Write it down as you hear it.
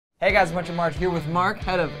Hey guys, Bunch of Mark here with Mark,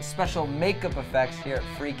 head of special makeup effects here at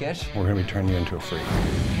Freakish. We're gonna be turning you into a freak.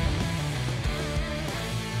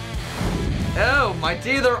 Oh, my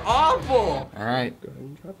teeth are awful! All right,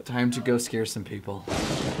 time to go scare some people.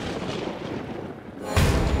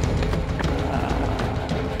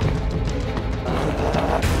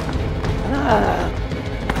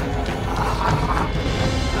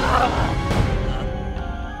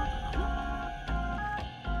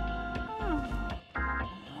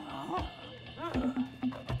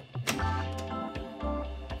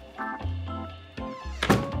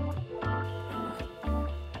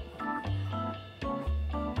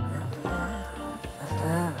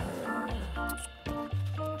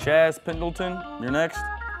 Chaz Pendleton, you're next.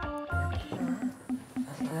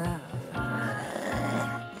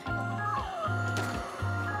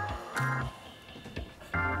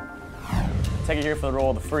 Take it here for the role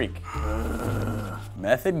of the freak.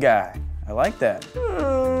 Method guy. I like that.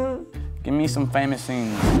 Give me some famous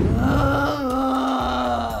scenes.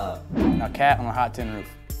 Now, cat on a hot tin roof.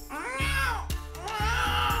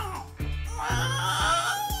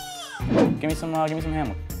 Give me some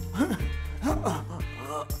Hamlet.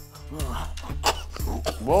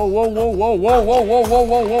 Whoa, whoa, whoa, whoa, whoa, whoa, whoa, whoa,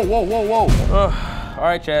 whoa, whoa, whoa, whoa, whoa. All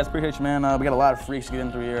right, Chaz, appreciate you, man. We got a lot of freaks to get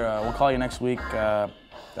in through here. We'll call you next week.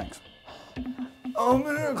 Thanks.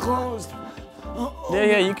 Open it closed.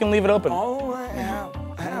 Yeah, you can leave it open. All the way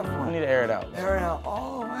halfway. We need to air it out. Air it out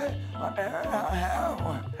all the way, or air it out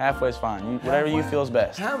halfway. Halfway's fine. Whatever you feel is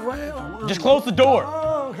best. Halfway. Just close the door.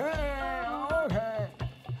 Okay.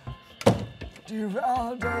 Do you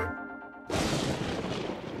validate?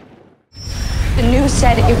 The news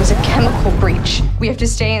said it was a chemical breach. We have to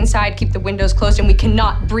stay inside, keep the windows closed, and we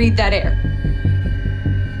cannot breathe that air.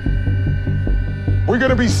 We're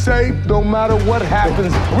gonna be safe no matter what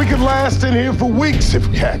happens. We could last in here for weeks if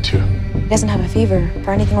we had to. He doesn't have a fever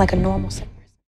or anything like a normal sick.